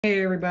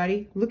Hey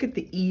everybody, look at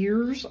the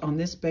ears on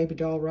this baby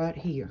doll right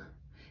here.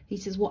 He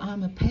says, well,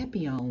 I'm a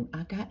Papillon.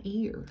 I got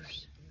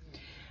ears.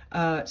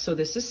 So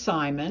this is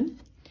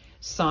Simon.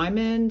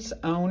 Simon's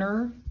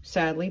owner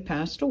sadly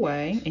passed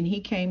away, and he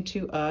came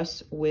to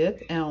us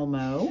with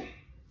Elmo.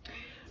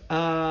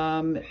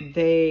 I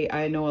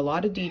know a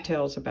lot of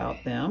details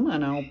about them,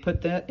 and I'll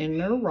put that in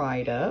their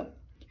write-up.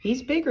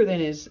 He's bigger than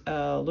his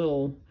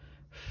little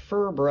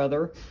fur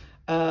brother.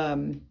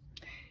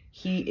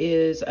 He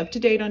is up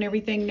to date on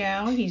everything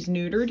now. He's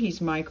neutered.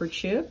 He's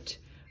microchipped.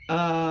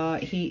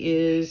 He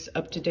is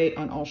up to date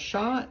on all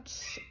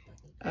shots.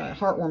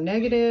 Heartworm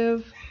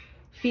negative.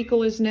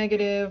 Fecal is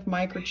negative.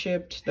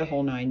 Microchipped. The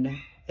whole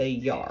 9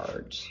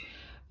 yards.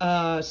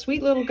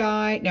 Sweet little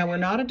guy. Now, we're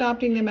not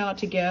adopting them out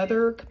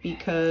together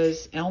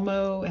because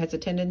Elmo has a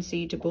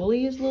tendency to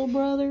bully his little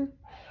brother,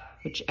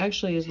 which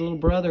actually his little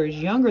brother is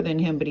younger than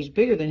him, but he's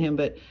bigger than him.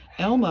 But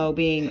Elmo,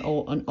 being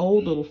an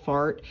old little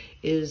fart,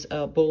 is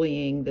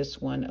bullying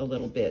this one a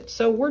little bit.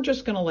 So we're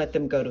just going to let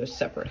them go to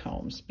separate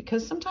homes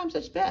because sometimes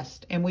it's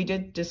best. And we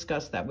did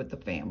discuss that with the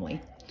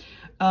family.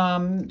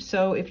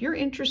 So if you're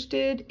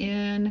interested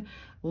in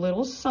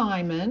little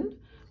Simon,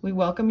 we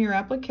welcome your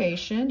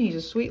application. He's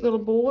a sweet little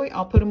boy.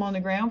 I'll put him on the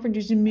ground for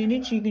just a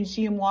minute so you can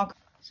see him walk.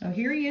 So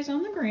here he is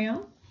on the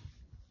ground.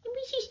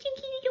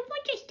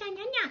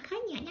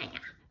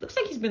 Looks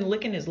like he's been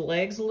licking his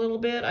legs a little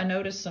bit. I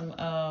noticed some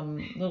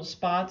little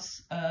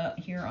spots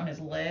here on his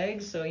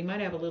legs, so he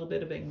might have a little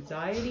bit of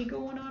anxiety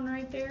going on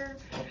right there.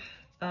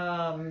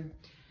 We're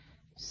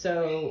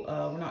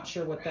not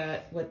sure what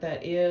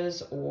that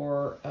is,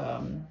 or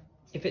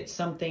if it's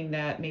something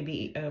that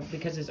maybe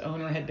because his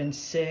owner had been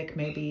sick,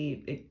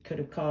 maybe it could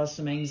have caused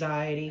some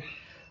anxiety.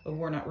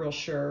 We're not real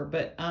sure,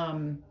 but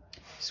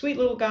sweet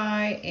little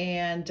guy,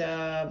 and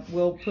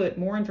we'll put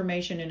more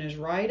information in his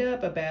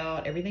write-up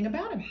about everything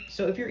about him.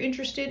 So if you're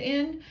interested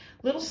in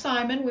little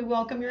Simon, we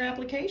welcome your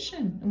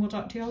application, and we'll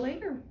talk to y'all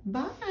later.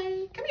 Bye.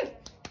 Come here.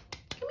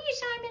 Come here,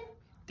 Simon.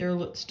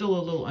 They're still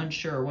a little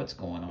unsure what's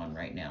going on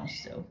right now,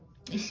 so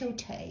it's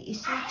okay.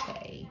 It's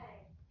okay.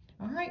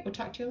 All right, we'll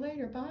talk to you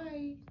later.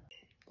 Bye.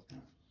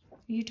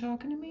 Are you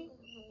talking to me?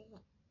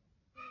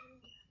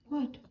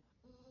 What?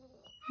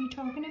 Are you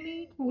talking to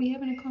me? Are we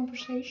having a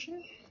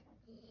conversation?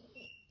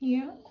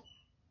 Yeah?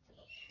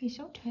 It's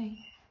okay.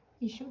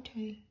 It's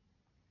okay.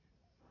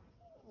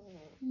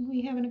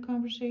 We having a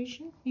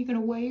conversation? You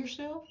gonna weigh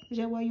yourself? Is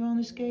that why you're on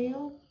the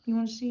scale? You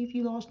want to see if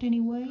you lost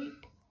any weight?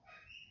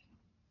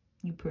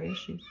 You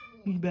precious.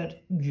 You about to,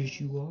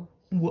 yes you are.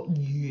 What?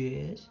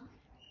 Yes.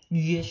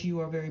 Yes, you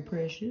are very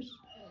precious.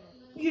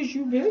 Yes,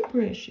 you're very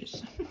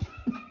precious.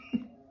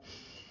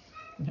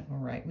 All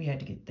right, we had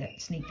to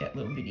sneak that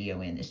little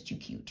video in. It's too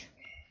cute.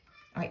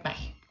 All right, bye.